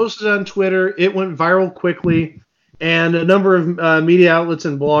 posted it on Twitter. It went viral quickly, and a number of media outlets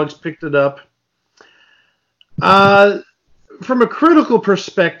and blogs picked it up. From a critical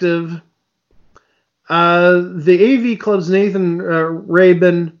perspective, the AV Club's Nathan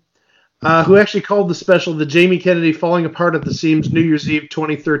Rabin, who actually called the special the Jamie Kennedy Falling Apart at the Seams New Year's Eve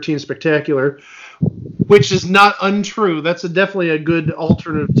 2013 Spectacular, which is not untrue. That's definitely a good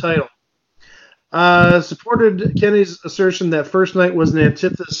alternative title. Supported Kennedy's assertion that First Night was an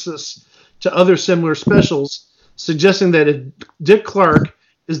antithesis to other similar specials, suggesting that if Dick Clark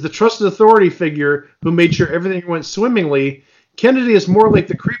is the trusted authority figure who made sure everything went swimmingly, Kennedy is more like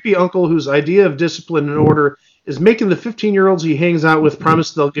the creepy uncle whose idea of discipline and order is making the 15-year-olds he hangs out with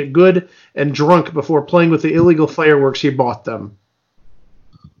promise they'll get good and drunk before playing with the illegal fireworks he bought them.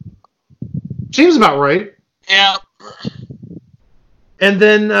 Seems about right. Yeah. And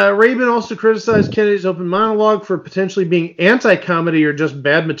then Rabin also criticized Kennedy's open monologue for potentially being anti-comedy or just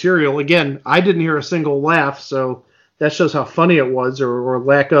bad material. Again, I didn't hear a single laugh, so that shows how funny it was, or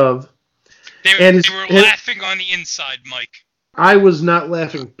lack of. They were laughing on the inside, Mike. I was not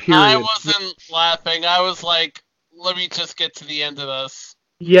laughing, period. I wasn't laughing. I was like, let me just get to the end of this.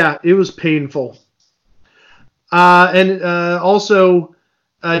 Yeah, it was painful. And also,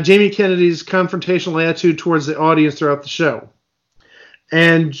 Jamie Kennedy's confrontational attitude towards the audience throughout the show.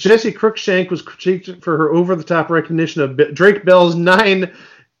 And Jessie Cruikshank was critiqued for her over-the-top recognition of Drake Bell's 9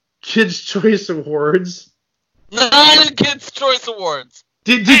 Kids' Choice Awards. 9 Kids' Choice Awards.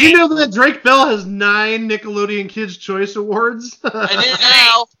 Did you know that Drake Bell has 9 Nickelodeon Kids' Choice Awards?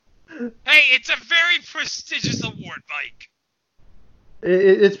 I do now. Hey, it's a very prestigious award, Mike.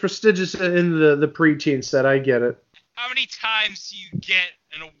 It's prestigious in the preteen set. I get it. How many times do you get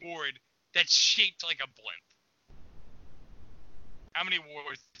an award that's shaped like a blimp? How many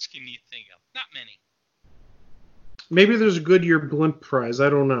awards can you think of? Not many. Maybe there's a Goodyear Blimp Prize. I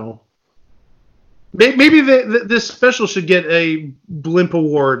don't know. Maybe this special should get a Blimp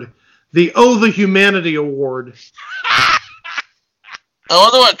Award. The Humanity Award. I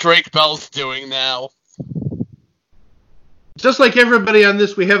wonder what Drake Bell's doing now. Just like everybody on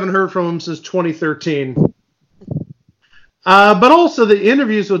this, we haven't heard from him since 2013. But also the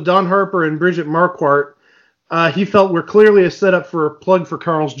interviews with Don Harper and Bridget Marquardt, he felt were clearly a setup for a plug for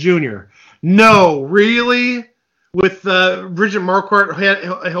Carl's Jr. No, really? With Bridget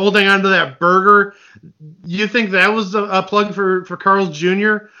Marquardt holding onto that burger, you think that was a plug for Carl's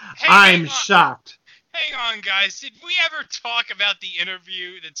Jr.? Hey, I'm shocked. Hang on, guys. Did we ever talk about the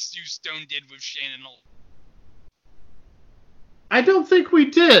interview that Stu Stone did with Shannon? I don't think we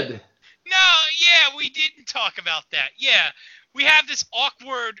did. No, yeah, we didn't talk about that. Yeah, we had this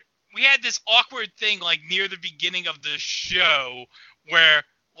awkward thing like near the beginning of the show where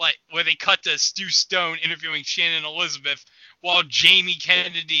they cut to Stu Stone interviewing Shannon Elizabeth while Jamie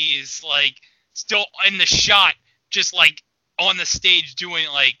Kennedy is like still in the shot, just like on the stage doing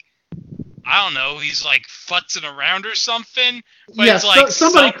like, I don't know, he's like futzing around or something. But yeah, it's like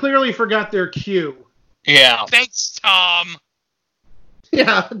somebody clearly forgot their cue. Yeah. Thanks, Tom.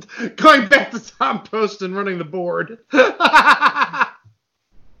 Yeah, going back to Tom Poston running the board.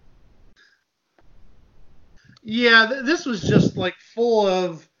 Yeah, this was just like full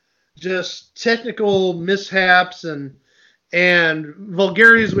of just technical mishaps and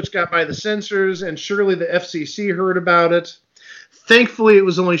vulgarities which got by the censors, and surely the FCC heard about it. Thankfully, it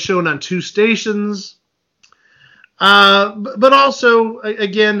was only shown on 2 stations. But also,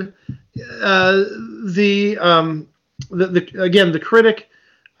 again, the critic,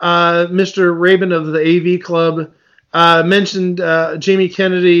 Mr. Rabin of the AV Club, mentioned Jamie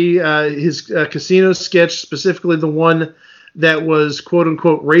Kennedy, his casino sketch, specifically the one that was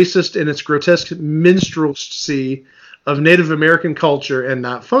quote-unquote racist in its grotesque minstrelsy of Native American culture and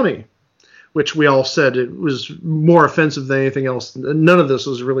not funny, which we all said it was more offensive than anything else. None of this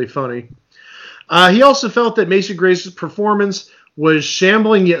was really funny. He also felt that Macy Gray's performance was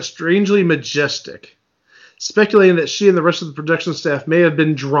shambling yet strangely majestic, speculating that she and the rest of the production staff may have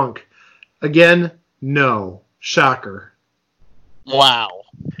been drunk. Again, no. Shocker. Wow.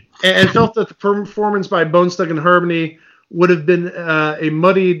 And felt that the performance by Bone Thugs-n-Harmony would have been a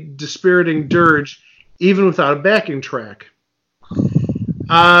muddy, dispiriting dirge, even without a backing track.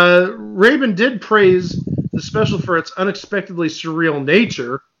 Rabin did praise the special for its unexpectedly surreal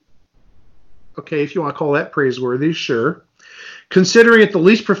nature. Okay, if you want to call that praiseworthy, sure. Considering it the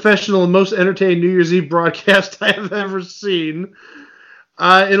least professional and most entertaining New Year's Eve broadcast I have ever seen.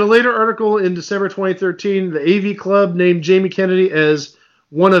 In a later article in December 2013, the AV Club named Jamie Kennedy as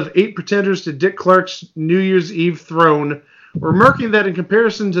one of 8 pretenders to Dick Clark's New Year's Eve throne, remarking that in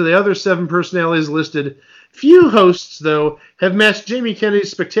comparison to the other 7 personalities listed, few hosts, though, have matched Jamie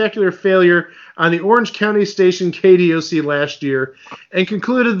Kennedy's spectacular failure on the Orange County station KDOC last year, and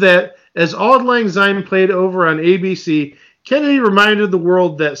concluded that as Auld Lang Syne played over on ABC, Kennedy reminded the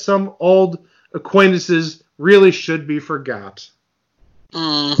world that some old acquaintances really should be forgot.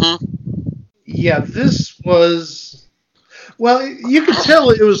 Mm-hmm. Yeah, this was... Well, you could tell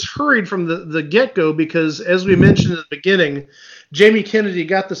it was hurried from the get-go because, as we mentioned at the beginning, Jamie Kennedy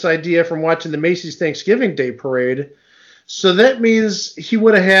got this idea from watching the Macy's Thanksgiving Day Parade. So that means he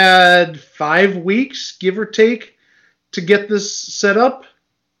would have had 5 weeks, give or take, to get this set up.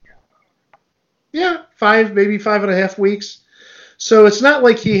 Yeah, 5, maybe 5.5 weeks. So it's not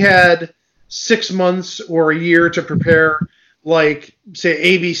like he had 6 months or a year to prepare, like,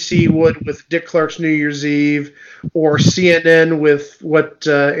 say, ABC would with Dick Clark's New Year's Eve, or CNN with what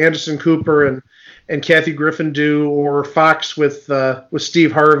Anderson Cooper and Kathy Griffin do, or Fox with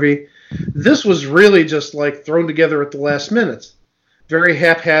Steve Harvey. This was really just like thrown together at the last minute, very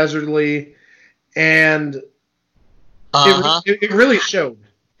haphazardly, and it really showed.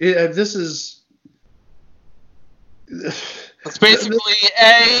 This is... It's basically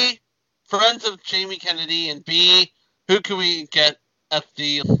A, friends of Jamie Kennedy, and B, who can we get at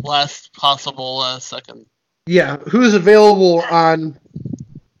the last possible second? Yeah, who's available on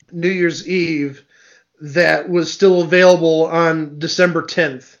New Year's Eve that was still available on December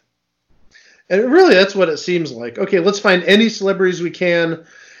 10th? And really, that's what it seems like. Okay, let's find any celebrities we can.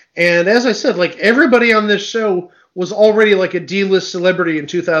 And as I said, like, everybody on this show was already like a D-list celebrity in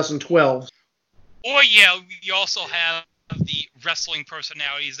 2012. Or, yeah, you also have the wrestling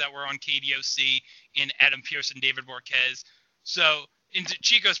personalities that were on KDOC in Adam Pearce and David Marquez. So, into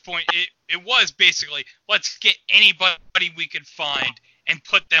Chico's point, it was basically, let's get anybody we could find and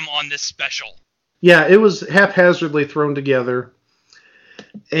put them on this special. Yeah, it was haphazardly thrown together.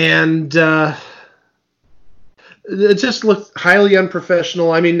 And it just looked highly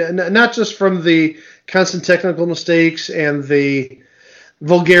unprofessional. I mean, not just from the constant technical mistakes and the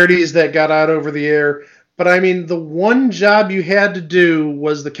vulgarities that got out over the air, but I mean, the one job you had to do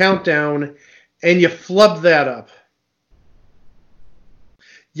was the countdown, and you flubbed that up.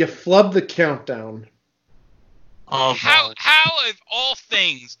 You flubbed the countdown. Oh, how of all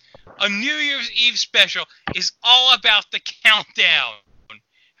things, a New Year's Eve special is all about the countdown?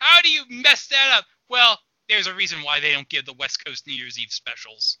 How do you mess that up? Well, there's a reason why they don't give the West Coast New Year's Eve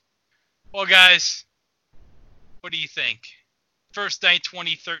specials. Well, guys, what do you think? First night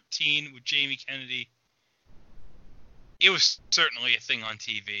 2013 with Jamie Kennedy. It was certainly a thing on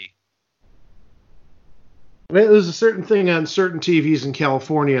TV. It was a certain thing on certain TVs in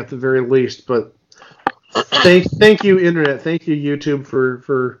California at the very least, but thank you, Internet. Thank you, YouTube,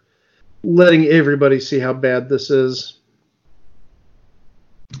 for letting everybody see how bad this is.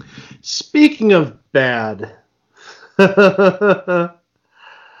 Speaking of bad, we're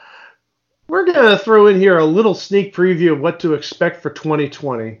going to throw in here a little sneak preview of what to expect for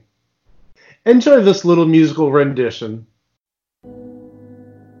 2020. Enjoy this little musical rendition.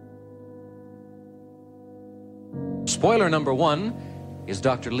 Spoiler number 1, is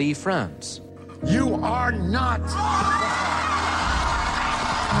Dr. Lee Franz. You are not.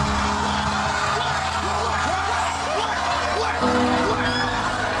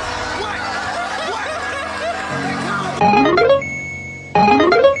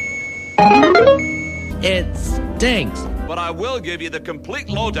 It stinks. But I will give you the complete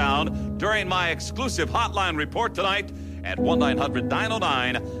lowdown during my exclusive hotline report tonight at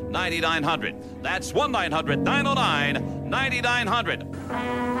 1-900-909-9900. That's 1-900-909-9900.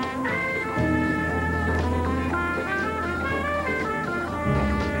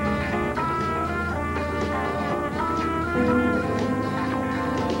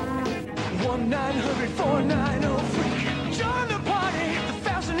 Join the party the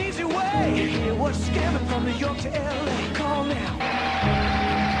fast and easy way. Hear what's scamming from New York to LA. Call now.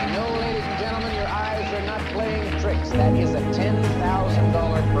 No, ladies and gentlemen, your eyes are not playing tricks. That is a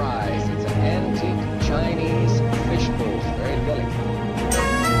 $10,000 prize. It's an antique Chinese fishbowl. Very delicate.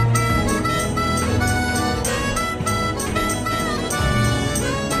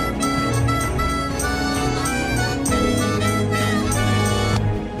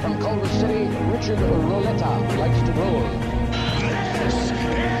 From Culver City, Richard Roletta likes to roll.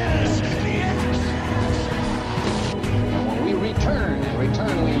 And when we return, and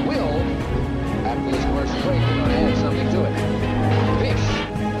return we will, after this commercial break, we're going to add something to it. Fish.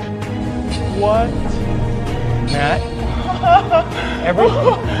 What? Matt?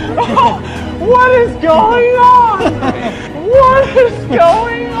 What is going on? What is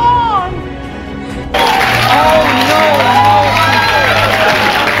going on? Oh no!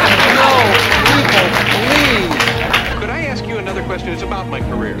 Could I ask you another question? It's about my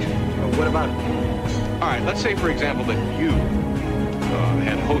career. What about it? All right, let's say, for example, that you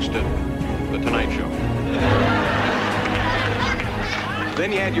had hosted The Tonight Show.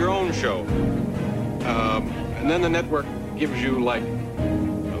 Then you had your own show. And then the network gives you, like,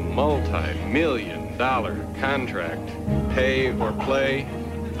 a multi-million-dollar contract. Pay or play.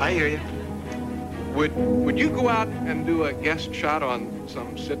 I hear you. Would you go out and do a guest shot on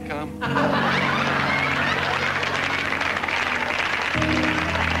some sitcom?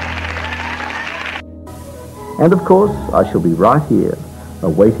 And of course, I shall be right here,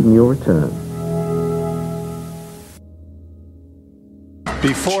 awaiting your return.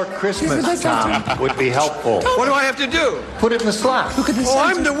 Before Christmas, Tom, would be helpful. What do I have to do? Put it in the slot. Look at this. Oh,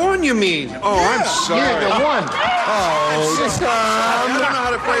 I'm the one you mean. Oh, yeah, I'm sorry. You're the one. Oh, Tom. I don't know how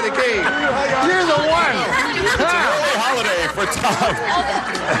to play the game. You're the one. Holiday for Tom.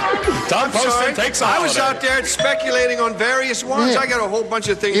 Tom Poston takes a holiday. I was out there speculating on various ones. Yeah. I got a whole bunch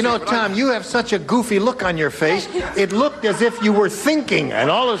of things. You know, Tom, you have such a goofy look on your face. It looked as if you were thinking,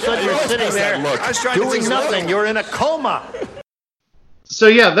 and all of a sudden you're sitting there doing nothing. You're in a coma. So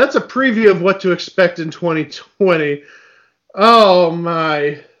yeah, that's a preview of what to expect in 2020. Oh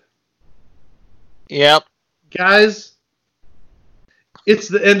my. Yep. Guys, it's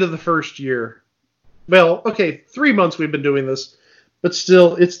the end of the first year. Well, okay, 3 months we've been doing this, but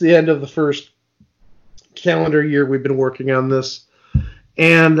still, it's the end of the first calendar year we've been working on this.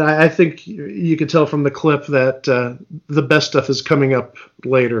 And I think you can tell from the clip that the best stuff is coming up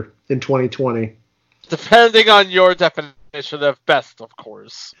later in 2020. Depending on your definition of best, of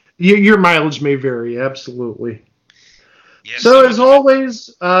course. Your mileage may vary, absolutely. Yes, so, as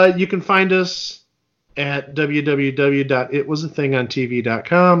always, you can find us at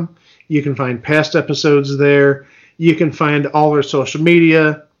www.itwasathingontv.com. You can find past episodes there. You can find all our social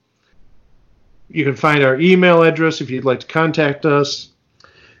media. You can find our email address if you'd like to contact us.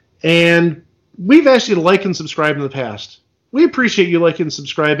 And we've asked you to like and subscribe in the past. We appreciate you liking and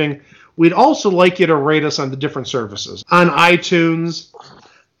subscribing. We'd also like you to rate us on the different services. On iTunes,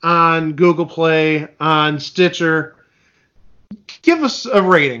 on Google Play, on Stitcher. Give us a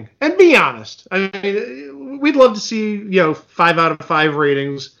rating. And be honest. I mean, we'd love to see, 5 out of 5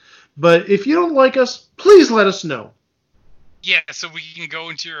 ratings. But if you don't like us, please let us know. Yeah, so we can go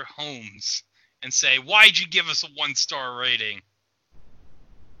into your homes and say, why'd you give us a 1-star rating?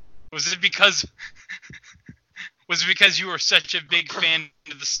 Was it because you were such a big fan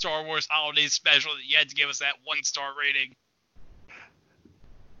of the Star Wars Holiday Special that you had to give us that 1-star rating?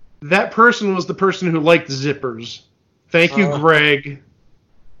 That person was the person who liked zippers. Thank you, Greg.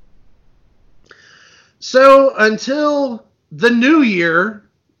 So until the new year,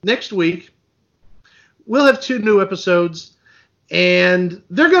 next week, we'll have 2 new episodes. And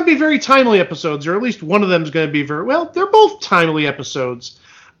they're going to be very timely episodes, or at least one of them is going to be they're both timely episodes.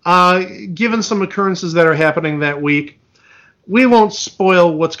 Given some occurrences that are happening that week, we won't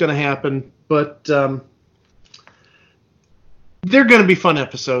spoil what's going to happen, but they're going to be fun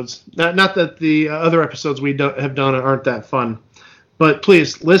episodes. Not that the other episodes we have done aren't that fun, But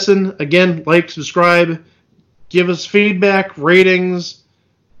please, listen, again, like, subscribe, give us feedback, ratings,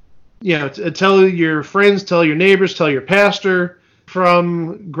 tell your friends, tell your neighbors, tell your pastor.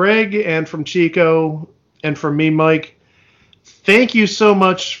 From Greg and from Chico and from me, Mike, thank you so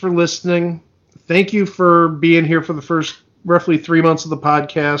much for listening. Thank you for being here for the first roughly 3 months of the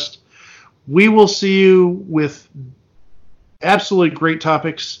podcast. We will see you with absolutely great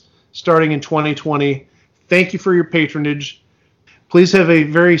topics starting in 2020. Thank you for your patronage. Please have a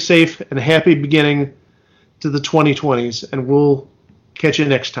very safe and happy beginning to the 2020s, and we'll catch you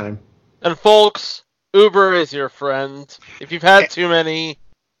next time. And folks, Uber is your friend. If you've had too many,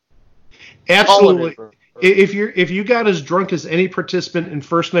 absolutely. If you got as drunk as any participant in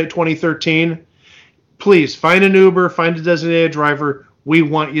First Night 2013, please find an Uber, find a designated driver. We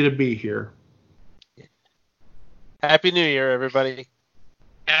want you to be here. Happy New Year, everybody.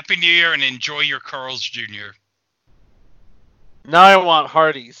 Happy New Year, and enjoy your Carl's Jr. Now I want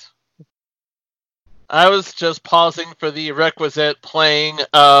Hardee's. I was just pausing for the requisite playing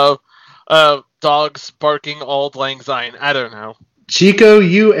of dogs barking Auld Lang Syne. I don't know. Chico,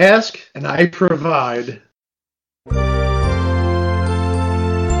 you ask, and I provide.